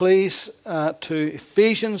please, to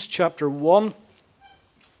Ephesians chapter 1.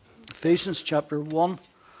 Ephesians chapter 1.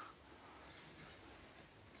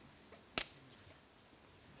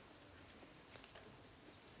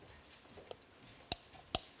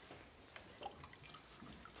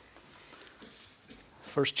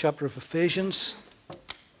 First chapter of Ephesians.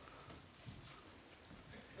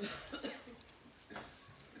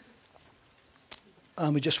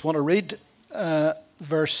 And we just want to read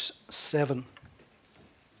verse 7.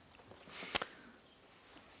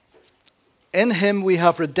 In him we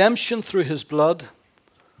have redemption through his blood,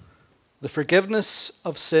 the forgiveness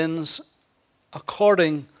of sins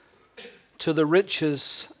according to the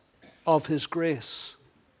riches of his grace.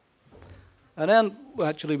 And then,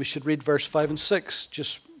 actually, we should read verse 5 and 6,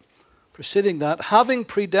 just preceding that. Having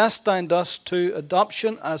predestined us to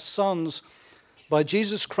adoption as sons by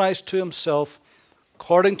Jesus Christ to himself,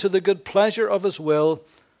 according to the good pleasure of his will,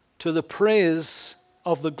 to the praise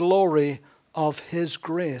of the glory of his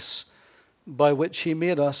grace, by which he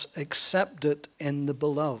made us accepted in the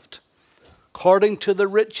beloved. According to the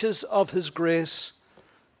riches of his grace,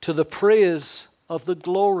 to the praise of the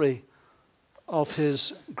glory of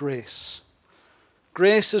his grace.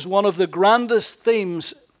 Grace is one of the grandest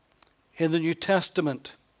themes in the New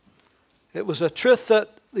Testament. It was a truth that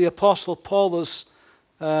the Apostle Paul was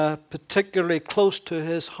particularly close to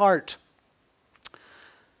his heart.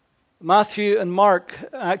 Matthew and Mark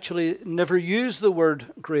actually never use the word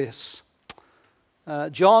grace.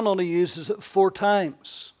 John only uses it 4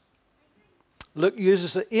 times. Luke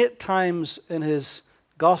uses it 8 times in his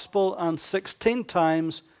Gospel and 16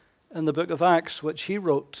 times in the book of Acts, which he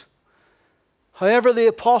wrote. However, the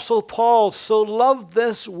Apostle Paul so loved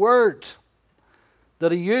this word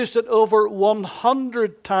that he used it over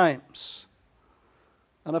 100 times.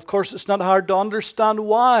 And of course, it's not hard to understand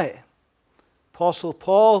why. Apostle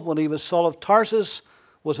Paul, when he was Saul of Tarsus,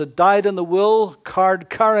 was a dyed-in-the-wool,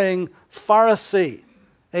 card-carrying Pharisee,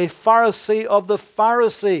 a Pharisee of the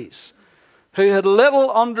Pharisees, who had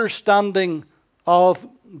little understanding of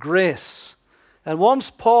grace. And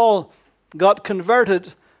once Paul got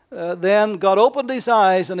converted, then God opened his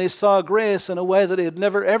eyes and he saw grace in a way that he had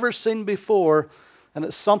never ever seen before, and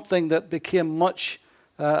it's something that became much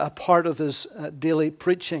a part of his daily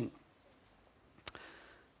preaching.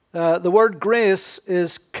 The word grace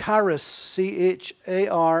is charis, C-H-A-R-I-S.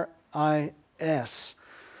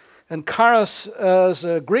 And charis, as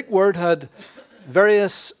a Greek word, had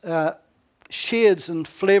various shades and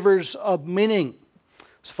flavors of meaning.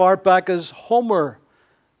 As far back as Homer,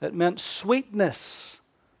 it meant sweetness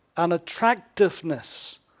and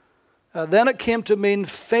attractiveness. Then it came to mean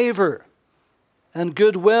favor and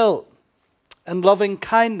goodwill and loving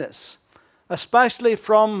kindness, especially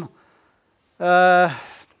from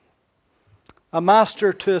a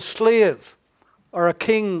master to a slave, or a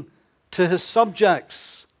king to his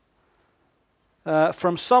subjects,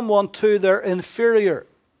 from someone to their inferior.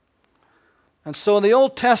 And so in the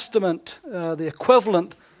Old Testament, the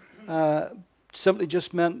equivalent simply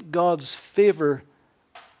just meant God's favor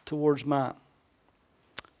towards man.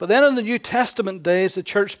 But then in the New Testament days, the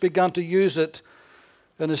church began to use it,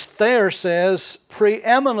 and as Thayer says,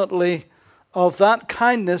 preeminently of that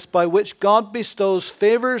kindness by which God bestows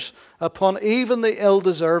favors upon even the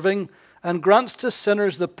ill-deserving, and grants to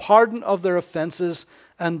sinners the pardon of their offenses,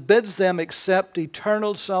 and bids them accept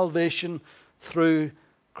eternal salvation through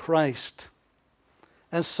Christ.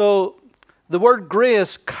 And so the word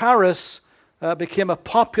grace, charis, became a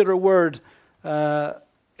popular word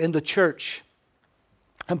in the church,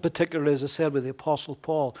 and particularly, as I said, with the Apostle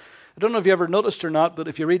Paul. I don't know if you ever noticed or not, but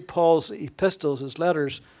if you read Paul's epistles, his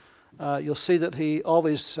letters, you'll see that he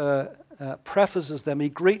always prefaces them. He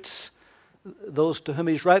greets those to whom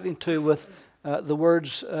he's writing to with the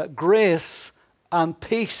words, grace and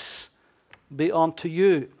peace be unto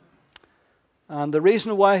you. And the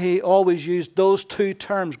reason why he always used those 2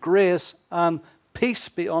 terms, grace and peace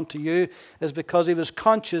be unto you, is because he was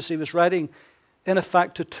conscious he was writing, in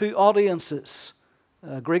effect, to 2 audiences,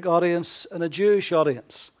 a Greek audience and a Jewish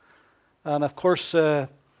audience. And of course,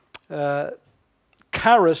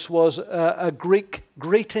 charis was a Greek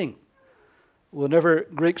greeting. Whenever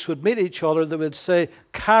Greeks would meet each other, they would say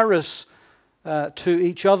charis to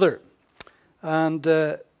each other. And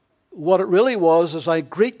what it really was is, I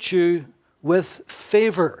greet you with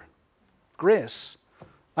favor. Grace.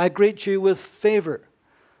 I greet you with favor.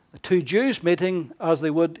 2 Jews meeting, as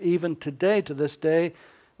they would even today, to this day,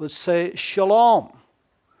 would say shalom.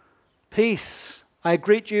 Peace. I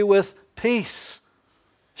greet you with peace.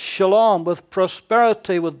 Shalom, with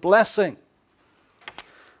prosperity, with blessing.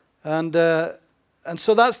 And And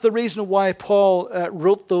so that's the reason why Paul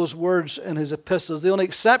wrote those words in his epistles. The only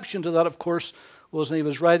exception to that, of course, was when he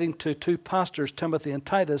was writing to two pastors, Timothy and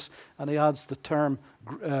Titus, and he adds the term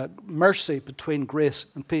mercy between grace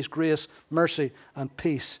and peace. Grace, mercy, and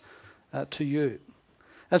peace to you.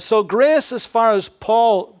 And so grace, as far as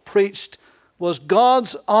Paul preached, was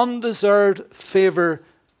God's undeserved favor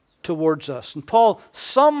towards us. And Paul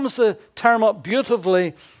sums the term up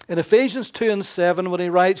beautifully in Ephesians 2 and 7 when he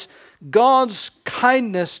writes, God's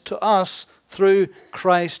kindness to us through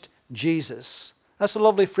Christ Jesus. That's a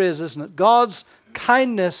lovely phrase, isn't it? God's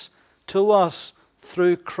kindness to us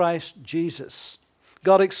through Christ Jesus.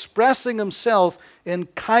 God expressing himself in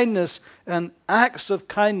kindness and acts of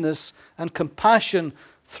kindness and compassion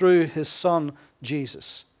through his Son,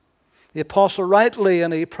 Jesus. The apostle rightly,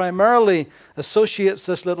 and he primarily associates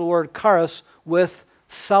this little word charis with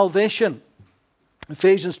salvation.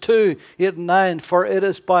 Ephesians 2, 8 and 9, for it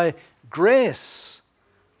is by grace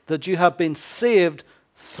that you have been saved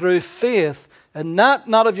through faith, and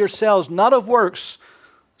not of yourselves, not of works,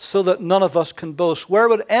 so that none of us can boast. Where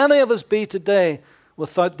would any of us be today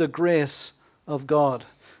without the grace of God?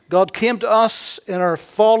 God came to us in our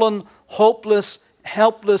fallen, hopeless,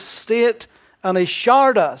 helpless state, and he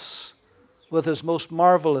showered us with his most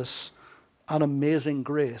marvelous and amazing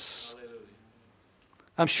grace.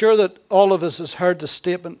 I'm sure that all of us has heard the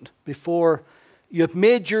statement before, you've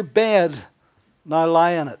made your bed, now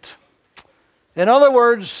lie in it. In other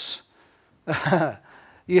words,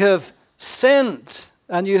 you have sinned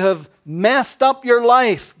and you have messed up your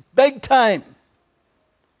life big time.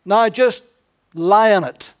 Now just lie in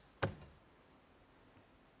it.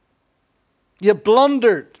 You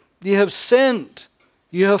blundered. You have sinned.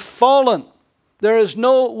 You have fallen. There is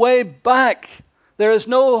no way back. There is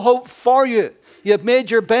no hope for you. You have made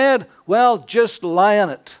your bed. Well, just lie in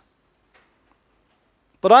it.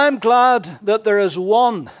 But I'm glad that there is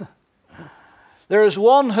one. There is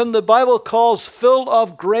one whom the Bible calls full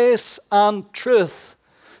of grace and truth,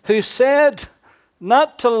 who said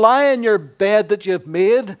not to lie in your bed that you've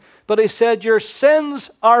made, but he said, your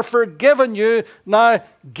sins are forgiven you. Now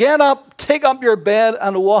get up, take up your bed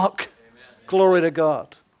and walk. Amen. Glory to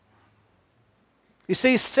God. You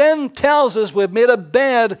see, sin tells us we've made a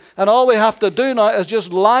bed and all we have to do now is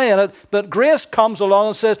just lie in it. But grace comes along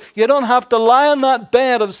and says, you don't have to lie in that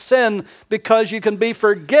bed of sin because you can be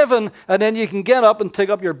forgiven and then you can get up and take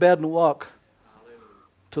up your bed and walk. Hallelujah.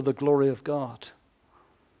 To the glory of God.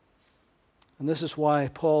 And this is why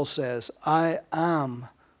Paul says, I am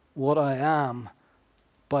what I am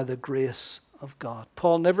by the grace of God.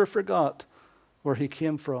 Paul never forgot where he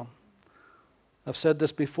came from. I've said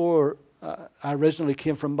this before. I originally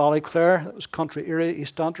came from Ballyclare. It was country area,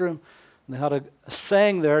 East Antrim. And they had a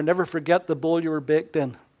saying there, never forget the bowl you were baked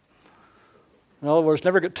in. In other words,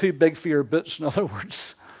 never get too big for your boots, in other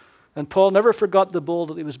words. And Paul never forgot the bowl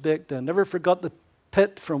that he was baked in. Never forgot the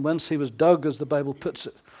pit from whence he was dug, as the Bible puts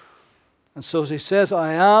it. And so as he says,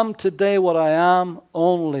 I am today what I am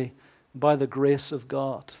only by the grace of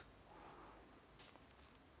God.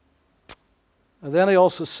 And then he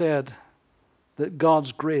also said that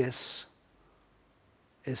God's grace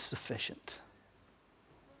is sufficient.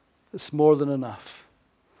 It's more than enough.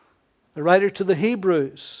 The writer to the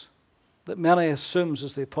Hebrews, that many assumes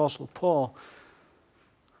is the Apostle Paul,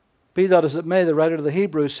 be that as it may, the writer to the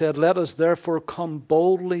Hebrews said, let us therefore come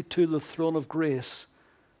boldly to the throne of grace,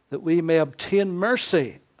 that we may obtain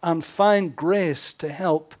mercy and find grace to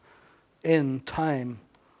help in time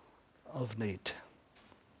of need.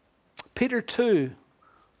 Peter too,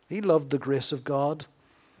 he loved the grace of God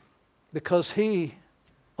because he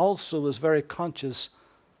also was very conscious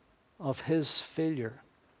of his failure.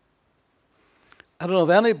 I don't know if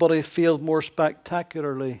anybody failed more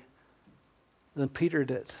spectacularly than Peter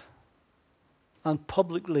did, and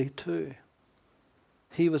publicly too.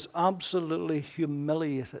 He was absolutely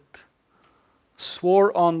humiliated,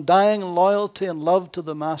 swore undying loyalty and love to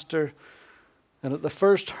the Master, and at the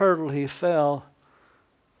first hurdle he fell,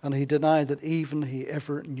 and he denied that even he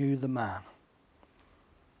ever knew the man.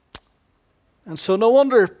 And so no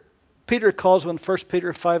wonder Peter calls him in 1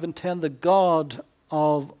 Peter 5 and 10 the God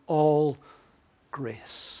of all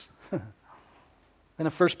grace. And in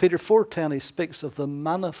 1 Peter 4:10 he speaks of the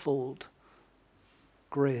manifold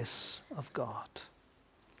grace of God.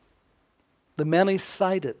 The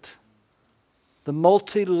many-sided, the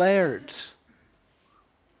multi-layered.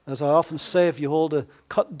 As I often say, if you hold a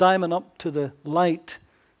cut diamond up to the light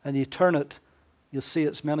and you turn it, you'll see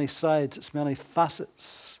its many sides, its many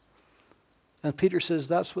facets. And Peter says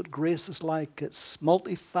that's what grace is like. It's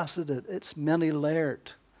multifaceted, it's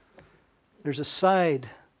many-layered. There's a side.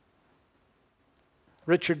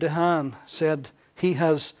 Richard DeHaan said, He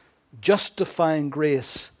has justifying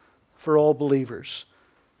grace for all believers,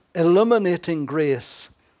 illuminating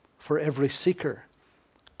grace for every seeker,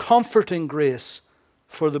 comforting grace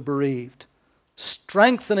for the bereaved,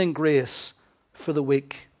 strengthening grace for the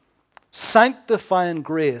weak, sanctifying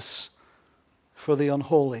grace for the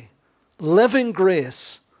unholy, living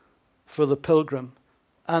grace for the pilgrim,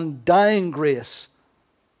 and dying grace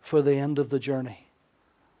for the end of the journey.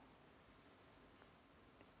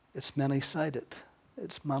 It's many-sided.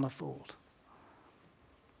 It's manifold.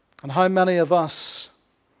 And how many of us,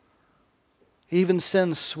 even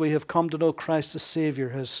since we have come to know Christ as Savior,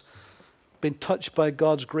 has been touched by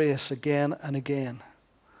God's grace again and again?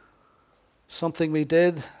 Something we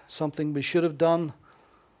did, something we should have done,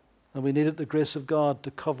 and we needed the grace of God to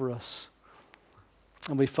cover us.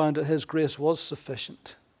 And we found that His grace was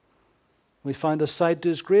sufficient. We found a side to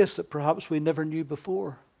His grace that perhaps we never knew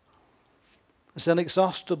before. It's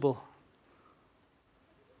inexhaustible.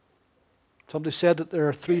 Somebody said that there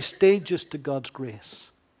are 3 stages to God's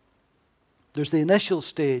grace. There's the initial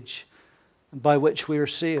stage by which we are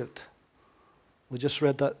saved. We just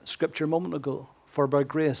read that scripture a moment ago. For by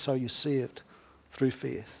grace are you saved through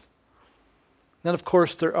faith. Then, of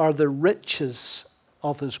course, there are the riches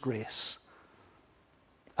of His grace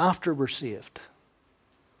after we're saved.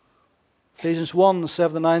 Ephesians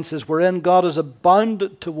 1:7-9 says, wherein God has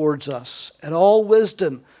abounded towards us in all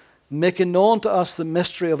wisdom, making known to us the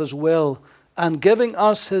mystery of His will, and giving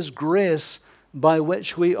us His grace by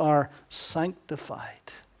which we are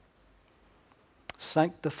sanctified.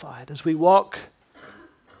 Sanctified. As we walk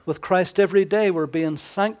with Christ every day, we're being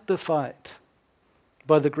sanctified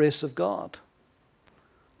by the grace of God.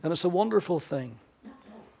 And it's a wonderful thing.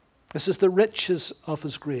 This is the riches of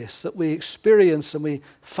His grace that we experience and we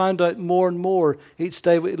find out more and more each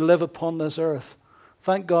day we live upon this earth.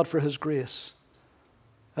 Thank God for His grace.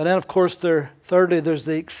 And then, of course, thirdly, there's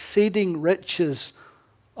the exceeding riches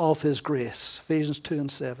of His grace. Ephesians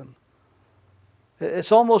 2:7.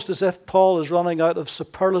 It's almost as if Paul is running out of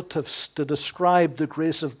superlatives to describe the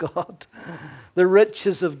grace of God. The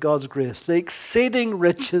riches of God's grace. The exceeding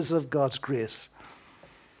riches of God's grace.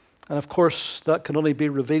 And of course, that can only be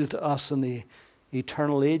revealed to us in the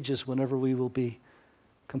eternal ages whenever we will be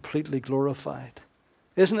completely glorified.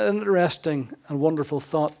 Isn't it an interesting and wonderful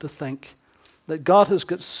thought to think that God has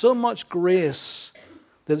got so much grace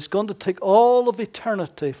that it's going to take all of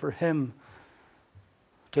eternity for Him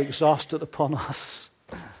to exhaust it upon us.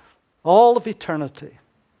 All of eternity.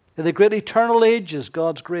 In the great eternal ages,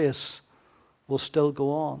 God's grace will still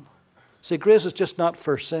go on. See, grace is just not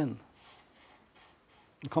for sin.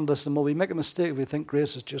 We'll come to this in a moment. We make a mistake if we think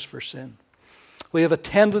grace is just for sin. We have a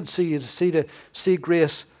tendency to see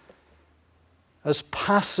grace as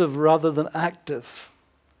passive rather than active,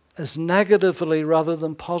 as negatively rather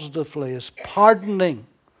than positively, as pardoning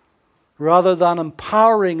rather than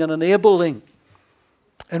empowering and enabling,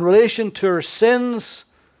 in relation to our sins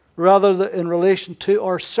rather than in relation to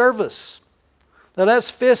our service. Now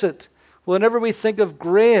let's face it, whenever we think of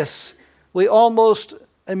grace, we almost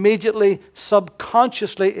immediately,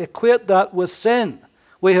 subconsciously equate that with sin.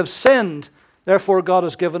 We have sinned, therefore God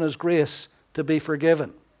has given us grace to be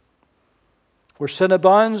forgiven. Where sin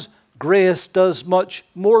abounds, grace does much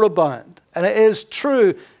more abound. And it is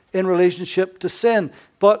true in relationship to sin.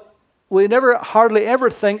 But we never hardly ever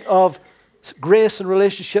think of grace in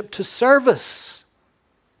relationship to service,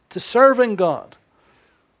 to serving God.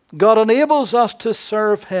 God enables us to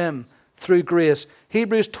serve Him through grace.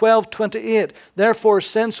 Hebrews 12:28. Therefore,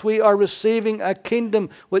 since we are receiving a kingdom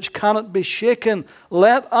which cannot be shaken,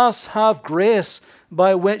 let us have grace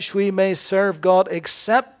by which we may serve God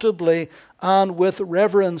acceptably and with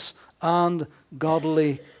reverence and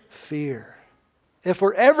godly fear. If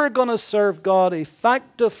we're ever going to serve God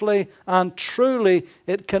effectively and truly,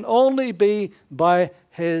 it can only be by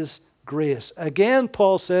His grace. Again,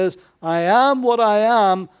 Paul says, I am what I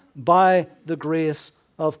am by the grace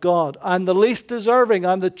of God. I'm the least deserving.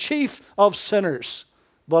 I'm the chief of sinners.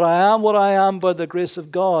 But I am what I am by the grace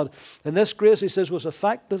of God. And this grace, he says, was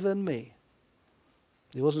effective in me.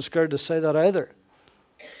 He wasn't scared to say that either.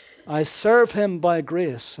 I serve Him by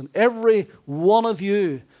grace. And every one of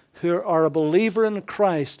you who are a believer in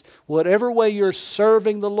Christ, whatever way you're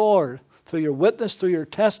serving the Lord, through your witness, through your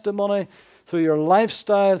testimony, through your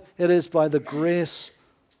lifestyle, it is by the grace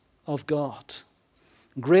of God.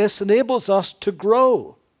 Grace enables us to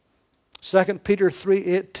grow. 2 Peter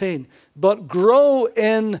 3:18. But grow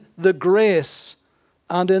in the grace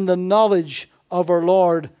and in the knowledge of our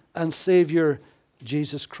Lord and Savior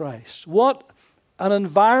Jesus Christ. What an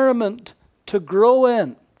environment to grow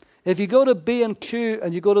in. If you go to B&Q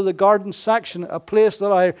and you go to the garden section, a place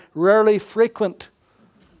that I rarely frequent,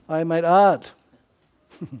 I might add.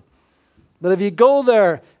 But if you go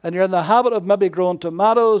there and you're in the habit of maybe growing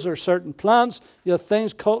tomatoes or certain plants, you have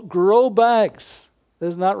things called grow bags.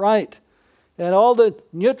 Isn't that right? And all the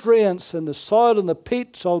nutrients and the soil and the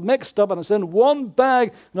peat's all mixed up and it's in one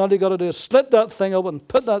bag. And all you got to do is slit that thing open,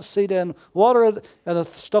 put that seed in, water it, and the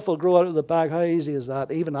stuff will grow out of the bag. How easy is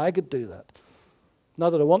that? Even I could do that.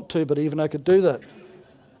 Not that I want to, but even I could do that.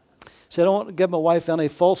 See, I don't want to give my wife any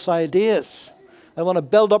false ideas. I want to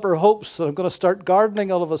build up her hopes that I'm going to start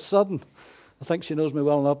gardening all of a sudden. I think she knows me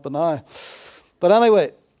well enough by now. But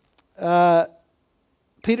anyway,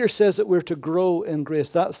 Peter says that we're to grow in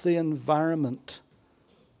grace. That's the environment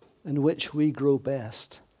in which we grow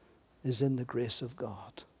best, is in the grace of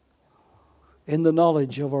God, in the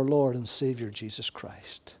knowledge of our Lord and Savior Jesus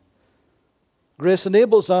Christ. Grace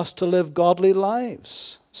enables us to live godly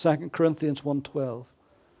lives, 2 Corinthians 1:12.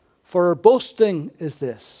 For our boasting is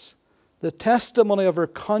this, the testimony of our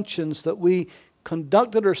conscience that we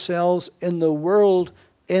conducted ourselves in the world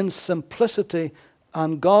in simplicity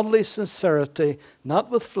and godly sincerity, not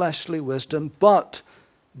with fleshly wisdom, but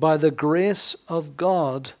by the grace of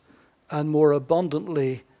God and more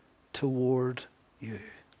abundantly toward you.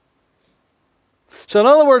 So in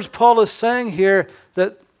other words, Paul is saying here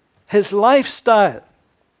that his lifestyle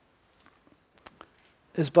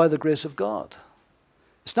is by the grace of God.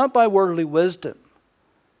 It's not by worldly wisdom.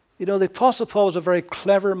 You know, the Apostle Paul was a very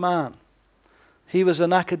clever man. He was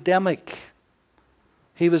an academic.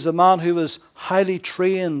 He was a man who was highly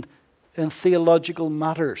trained in theological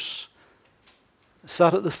matters.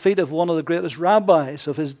 Sat at the feet of one of the greatest rabbis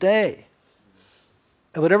of his day.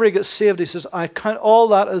 And whenever he gets saved, he says, I count all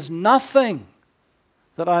that as nothing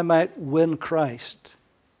that I might win Christ.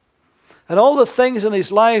 And all the things in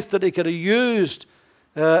his life that he could have used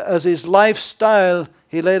as his lifestyle,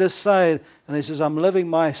 he laid aside. And he says, I'm living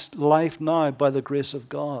my life now by the grace of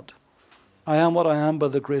God. I am what I am by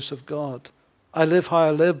the grace of God. I live how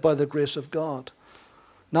I live by the grace of God.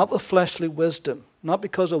 Not with fleshly wisdom. Not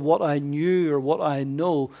because of what I knew or what I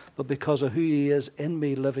know, but because of who he is in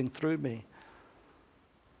me, living through me.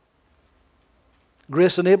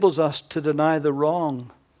 Grace enables us to deny the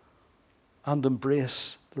wrong and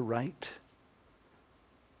embrace the right.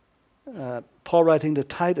 Paul writing to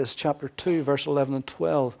Titus chapter 2, verse 11 and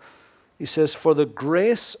 12, he says, For the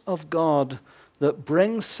grace of God that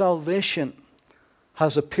brings salvation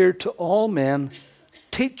has appeared to all men,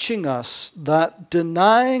 teaching us that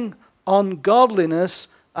denying ungodliness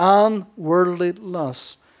and worldly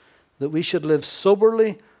lusts, that we should live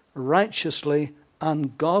soberly, righteously,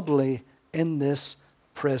 and godly in this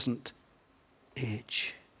present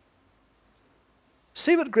age.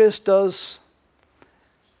 See what grace does?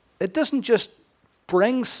 It doesn't just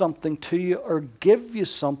bring something to you or give you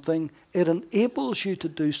something. It enables you to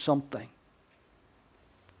do something.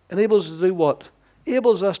 Enables us to do what?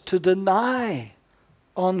 Enables us to deny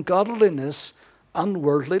ungodliness and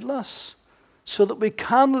worldly lusts, so that we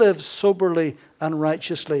can live soberly and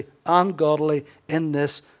righteously and godly in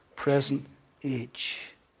this present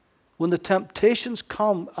age. When the temptations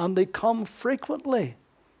come, and they come frequently,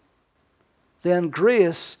 then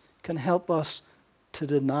grace can help us to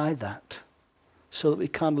deny that, so that we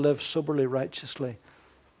can live soberly, righteously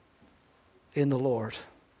in the Lord.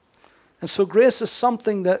 And so grace is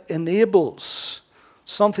something that enables,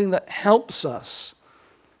 something that helps us.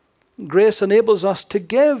 Grace enables us to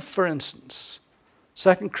give, for instance.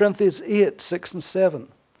 2 Corinthians 8, 6 and 7.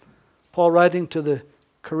 Paul writing to the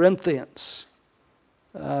Corinthians.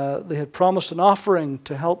 They had promised an offering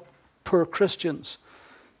to help poor Christians.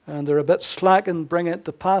 And they're a bit slack in bringing it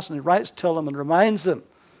to pass. And he writes to them and reminds them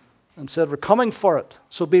and said, we're coming for it,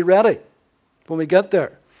 so be ready when we get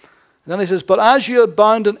there. And then he says, but as you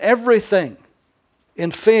abound in everything, in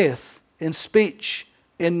faith, in speech,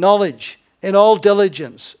 in knowledge, in all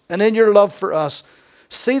diligence, and in your love for us,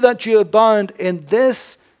 see that you abound in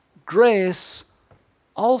this grace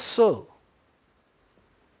also.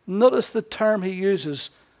 Notice the term he uses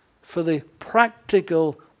for the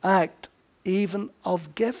practical act even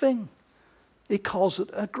of giving. He calls it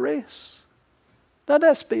a grace. Now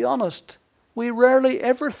let's be honest, we rarely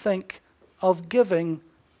ever think of giving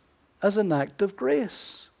as an act of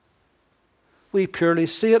grace. We purely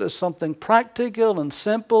see it as something practical and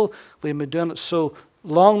simple. We've been doing it so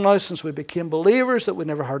long now since we became believers that we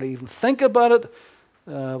never hardly even think about it.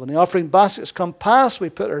 When the offering baskets come past, we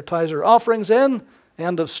put our tithes or offerings in.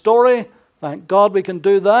 End of story. Thank God we can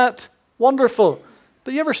do that. Wonderful.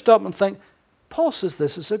 But you ever stop and think, Paul says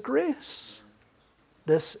this is a grace.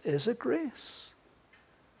 This is a grace.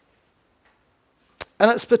 And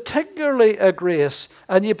it's particularly a grace,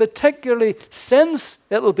 and you particularly sense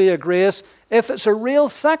it'll be a grace if it's a real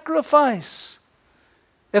sacrifice.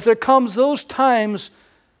 If there comes those times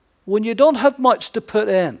when you don't have much to put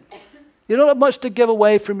in, you don't have much to give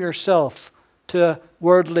away from yourself to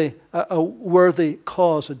a worthy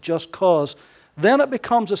cause, a just cause, then it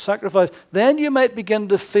becomes a sacrifice. Then you might begin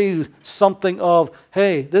to feel something of,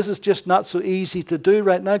 hey, this is just not so easy to do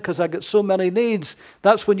right now because I get so many needs.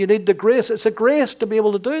 That's when you need the grace. It's a grace to be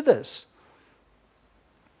able to do this.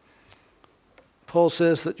 Paul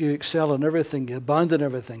says that you excel in everything, you abound in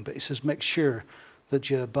everything, but he says make sure that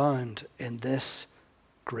you abound in this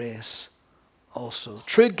grace also.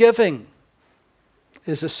 True giving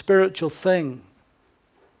is a spiritual thing.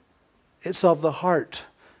 It's of the heart.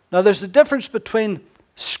 Now there's a difference between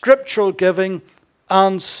scriptural giving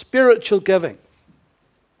and spiritual giving.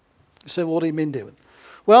 You say, well, what do you mean, David?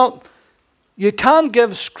 Well, you can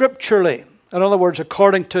give scripturally. In other words,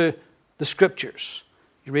 according to the scriptures.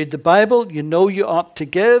 You read the Bible, you know you ought to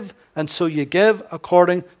give, and so you give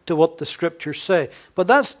according to what the scriptures say. But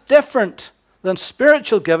that's different than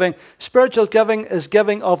spiritual giving. Spiritual giving is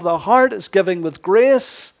giving of the heart. It's giving with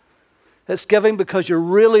grace. It's giving because you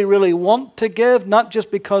really, really want to give, not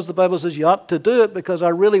just because the Bible says you ought to do it, because I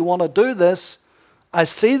really want to do this. I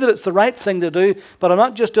see that it's the right thing to do, but I'm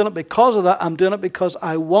not just doing it because of that. I'm doing it because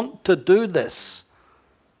I want to do this.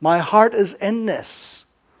 My heart is in this.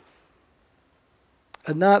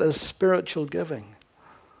 And that is spiritual giving.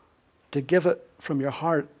 To give it from your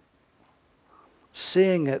heart,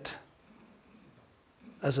 seeing it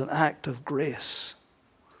as an act of grace.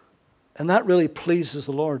 And that really pleases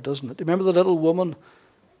the Lord, doesn't it? Do you remember the little woman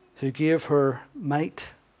who gave her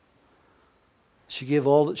mite? She gave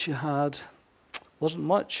all that she had. It wasn't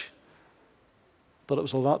much, but it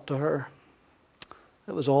was a lot to her.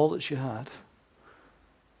 It was all that she had.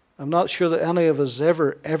 I'm not sure that any of us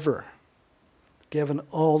ever given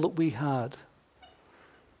all that we had.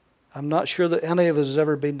 I'm not sure that any of us has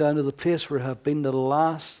ever been down to the place where we have been the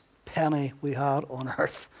last penny we had on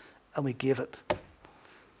earth and we gave it.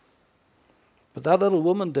 But that little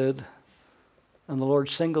woman did, and the Lord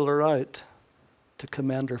singled her out to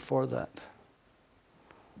commend her for that.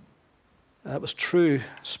 That was true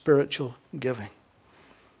spiritual giving.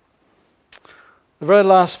 The very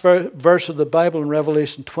last verse of the Bible in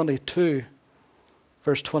Revelation 22,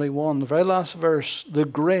 verse 21, the very last verse, the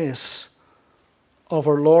grace of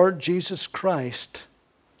our Lord Jesus Christ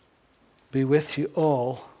be with you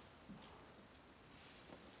all.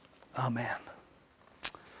 Amen.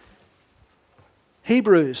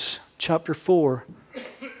 Hebrews chapter 4,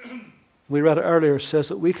 we read it earlier, says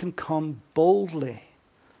that we can come boldly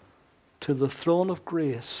to the throne of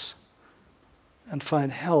grace and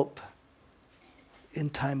find help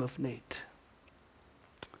in time of need.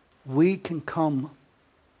 We can come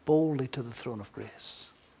boldly to the throne of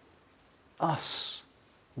grace. Us,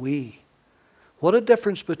 we. What a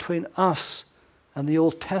difference between us and the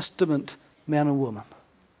Old Testament men and women.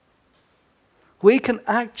 We can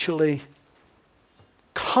actually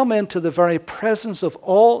come into the very presence of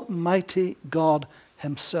Almighty God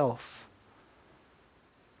Himself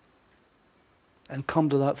and come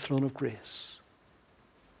to that throne of grace.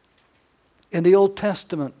 In the Old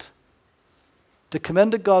Testament, to come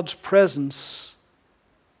into God's presence,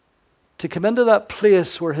 to come into that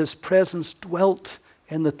place where His presence dwelt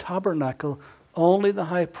in the tabernacle, only the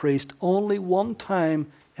high priest, only one time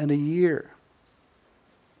in a year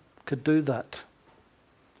could do that.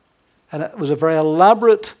 And it was a very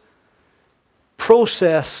elaborate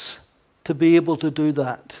process to be able to do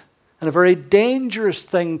that. And a very dangerous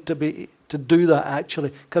thing to do that,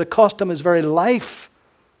 actually. Could have cost him his very life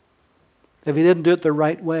if he didn't do it the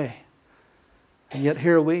right way. And yet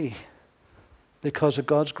here we, because of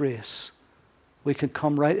God's grace, we can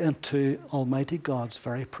come right into Almighty God's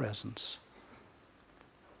very presence.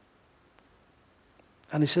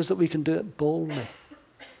 And He says that we can do it boldly.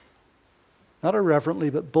 Not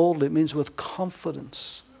irreverently, but boldly. It means with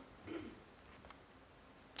confidence,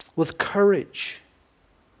 with courage,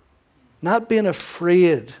 not being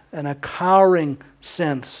afraid in a cowering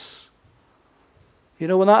sense. You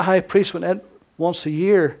know, when that high priest went in once a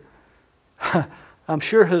year, I'm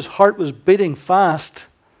sure his heart was beating fast,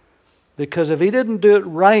 because if he didn't do it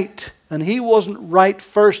right, and he wasn't right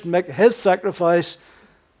first and make his sacrifice,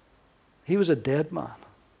 he was a dead man.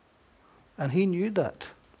 And he knew that.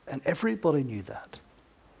 And everybody knew that.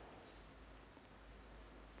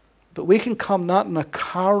 But we can come not in a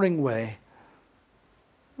cowering way,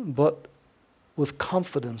 but with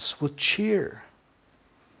confidence, with cheer.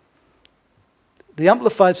 The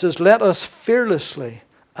Amplified says, let us fearlessly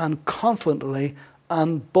and confidently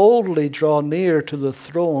and boldly draw near to the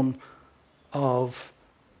throne of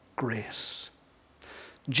grace.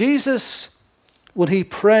 Jesus, when he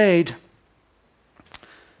prayed,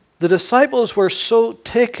 the disciples were so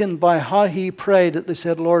taken by how he prayed that they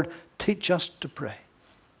said, Lord, teach us to pray.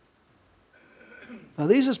 Now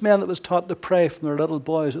these is men that was taught to pray from their little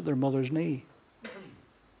boys at their mother's knee.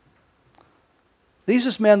 These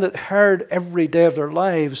is men that heard every day of their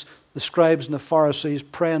lives the scribes and the Pharisees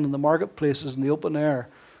praying in the marketplaces in the open air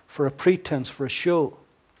for a pretense, for a show.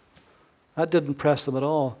 That didn't impress them at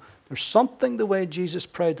all. There's something the way Jesus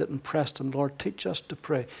prayed that impressed them. Lord, teach us to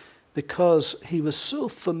pray. Because he was so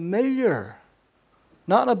familiar,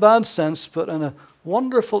 not in a bad sense, but in a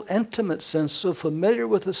wonderful, intimate sense, so familiar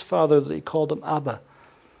with his Father that he called him Abba.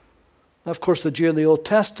 Now, of course, the Jew in the Old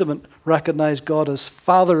Testament recognized God as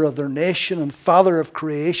Father of their nation and Father of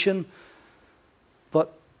creation,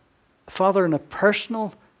 but Father in a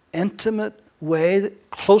personal, intimate way,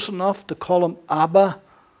 close enough to call him Abba,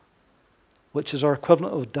 which is our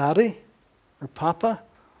equivalent of Daddy or Papa.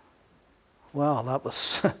 Well,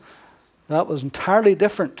 that was entirely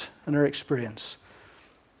different in their experience.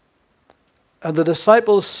 And the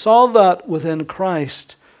disciples saw that within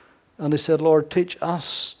Christ, and they said, Lord, teach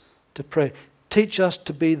us to pray. Teach us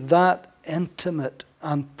to be that intimate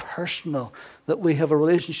and personal, that we have a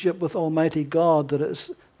relationship with Almighty God that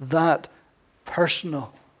is that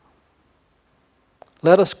personal.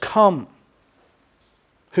 Let us come.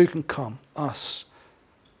 Who can come? Us.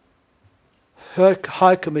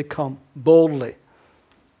 How can we come? Boldly.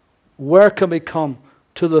 Where can we come?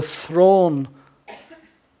 To the throne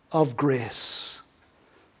of grace.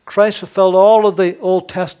 Christ fulfilled all of the Old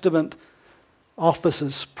Testament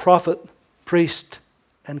offices, prophet, priest,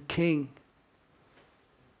 and king.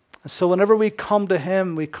 And so whenever we come to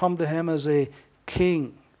him as a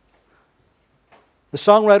king. The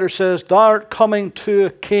songwriter says, Thou art coming to a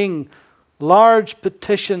king, large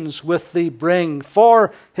petitions with thee bring,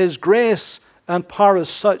 for his grace and power is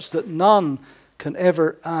such that none can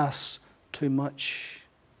ever ask too much.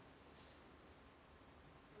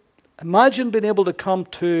 Imagine being able to come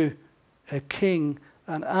to a king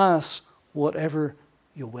and ask whatever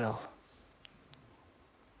you will.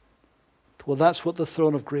 Well, that's what the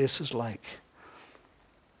throne of grace is like.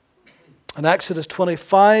 In Exodus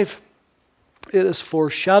 25, it is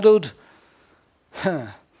foreshadowed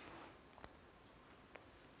by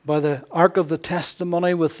the Ark of the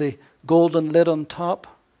Testimony with the golden lid on top,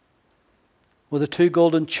 with the two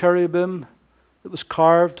golden cherubim that was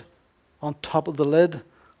carved on top of the lid,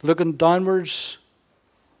 looking downwards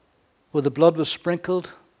where the blood was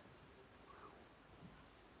sprinkled.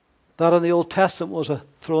 That in the Old Testament was a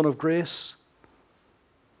throne of grace.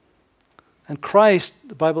 And Christ,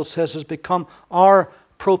 the Bible says, has become our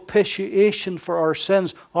propitiation for our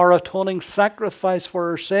sins, our atoning sacrifice for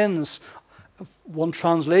our sins. One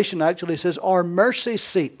translation actually says, our mercy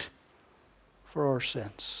seat for our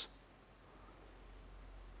sins.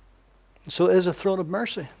 So it is a throne of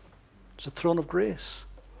mercy. It's a throne of grace.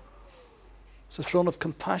 It's a throne of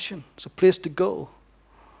compassion. It's a place to go.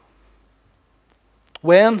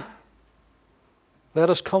 When? Let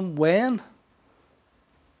us come when?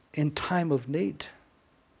 In time of need.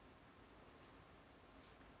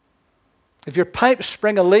 If your pipes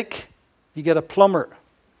spring a leak, you get a plumber.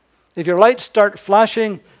 If your lights start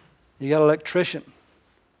flashing, you get an electrician.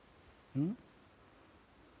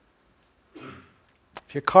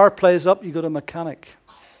 If your car plays up, you go to a mechanic.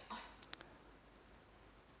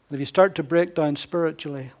 If you start to break down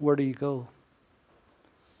spiritually, where do you go?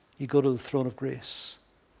 You go to the throne of grace.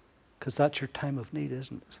 Because that's your time of need,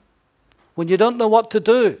 isn't it? When you don't know what to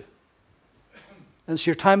do, and it's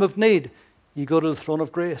your time of need, you go to the throne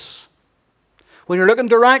of grace. When you're looking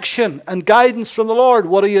direction and guidance from the Lord,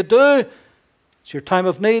 what do? It's your time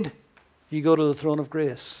of need, you go to the throne of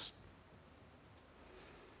grace.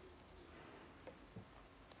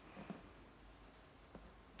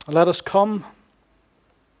 Let us come.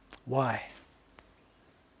 Why?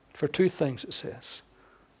 For two things, it says.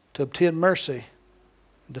 To obtain mercy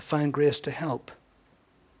and to find grace to help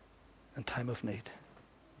in time of need.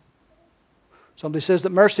 Somebody says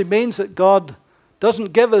that mercy means that God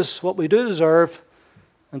doesn't give us what we do deserve,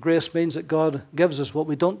 and grace means that God gives us what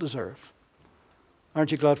we don't deserve.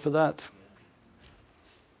 Aren't you glad for that?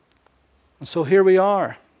 And so here we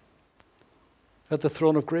are at the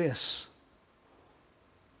throne of grace.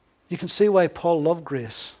 You can see why Paul loved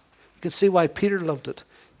grace. You can see why Peter loved it.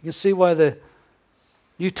 You can see why the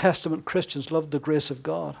New Testament Christians loved the grace of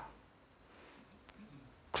God.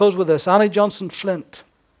 Close with this. Annie Johnson Flint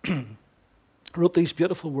wrote these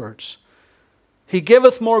beautiful words. He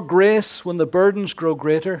giveth more grace when the burdens grow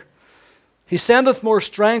greater. He sendeth more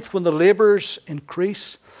strength when the labours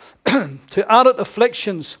increase. To added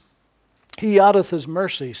afflictions he addeth his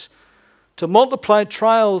mercies. To multiplied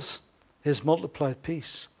trials his multiplied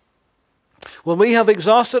peace. When we have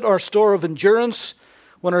exhausted our store of endurance,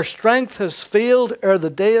 when our strength has failed ere the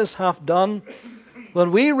day is half done,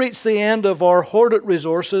 when we reach the end of our hoarded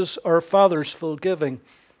resources, our Father's full giving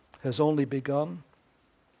has only begun.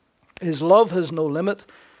 His love has no limit.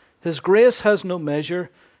 His grace has no measure.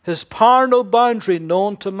 His power no boundary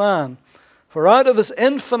known to man. For out of his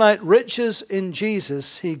infinite riches in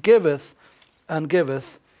Jesus, he giveth and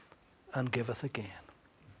giveth and giveth again.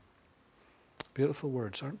 Beautiful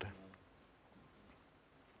words, aren't they?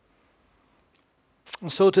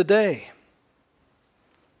 And so today,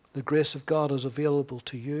 the grace of God is available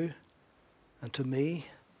to you and to me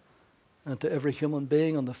and to every human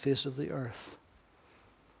being on the face of the earth.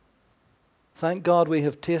 Thank God we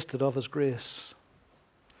have tasted of his grace.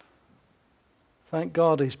 Thank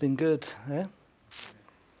God he's been good.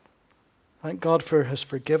 Thank God for his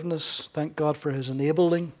forgiveness. Thank God for his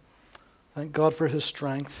enabling. Thank God for his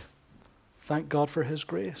strength. Thank God for his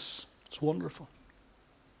grace. It's wonderful.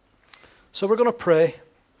 So we're going to pray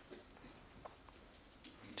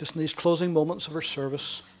just in these closing moments of our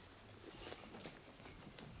service.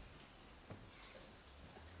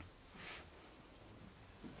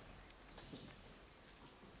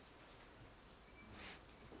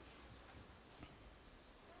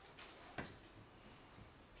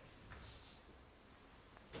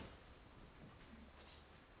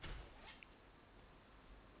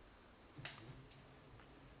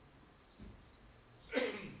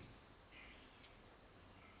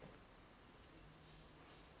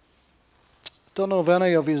 Don't know if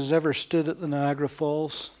any of you has ever stood at the Niagara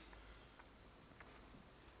Falls.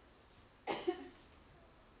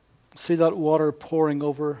 See that water pouring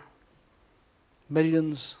over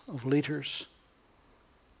millions of litres.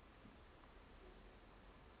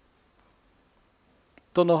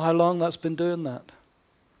 Don't know how long that's been doing that.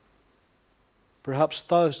 Perhaps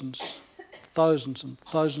thousands and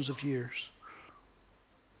thousands of years.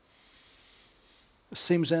 It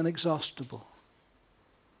seems inexhaustible.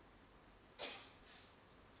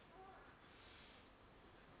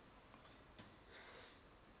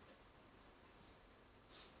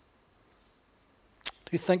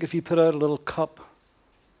 Do you think if you put out a little cup,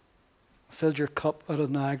 filled your cup out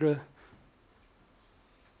of Niagara,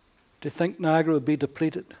 do you think Niagara would be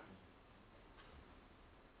depleted? Do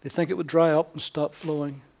you think it would dry up and stop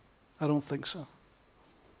flowing? I don't think so.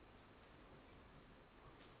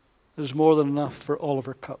 There's more than enough for all of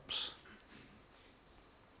our cups.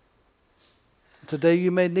 Today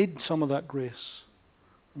you may need some of that grace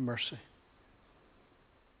and mercy.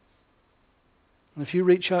 And if you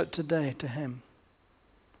reach out today to him,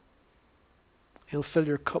 he'll fill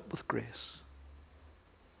your cup with grace.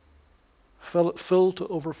 Fill it full to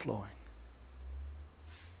overflowing.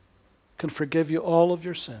 Can forgive you all of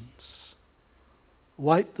your sins.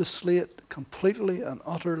 Wipe the slate completely and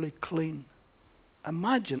utterly clean.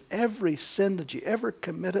 Imagine every sin that you ever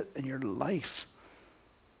committed in your life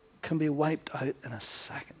can be wiped out in a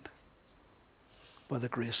second by the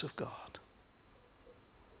grace of God.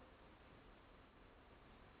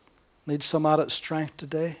 Need some added strength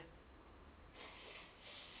today?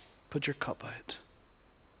 Put your cup out.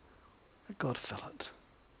 Let God fill it.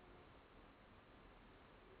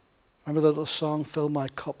 Remember that little song, "Fill my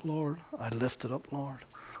cup, Lord, I lift it up, Lord.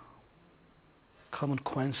 Come and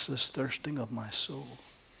quench this thirsting of my soul."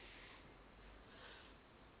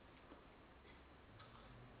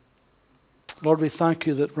 Lord, we thank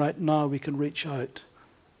you that right now we can reach out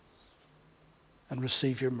and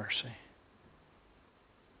receive your mercy.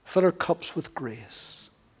 Fill our cups with grace.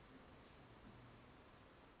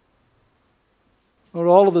 Lord,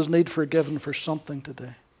 all of us need forgiven for something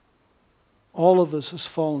today. All of us has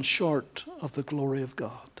fallen short of the glory of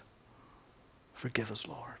God. Forgive us,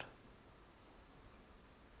 Lord.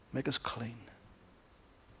 Make us clean.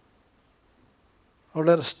 Or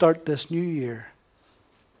let us start this new year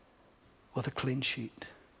with a clean sheet,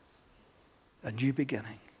 a new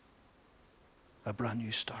beginning, a brand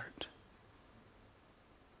new start.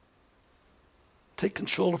 Take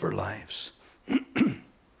control of our lives.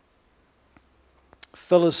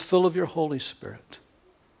 Fill us full of your Holy Spirit.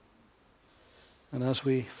 And as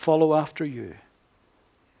we follow after you,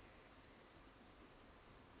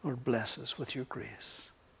 Lord, bless us with your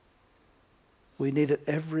grace. We need it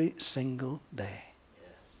every single day.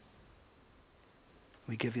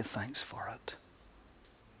 We give you thanks for it.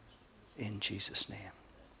 In Jesus' name,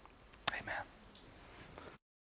 amen.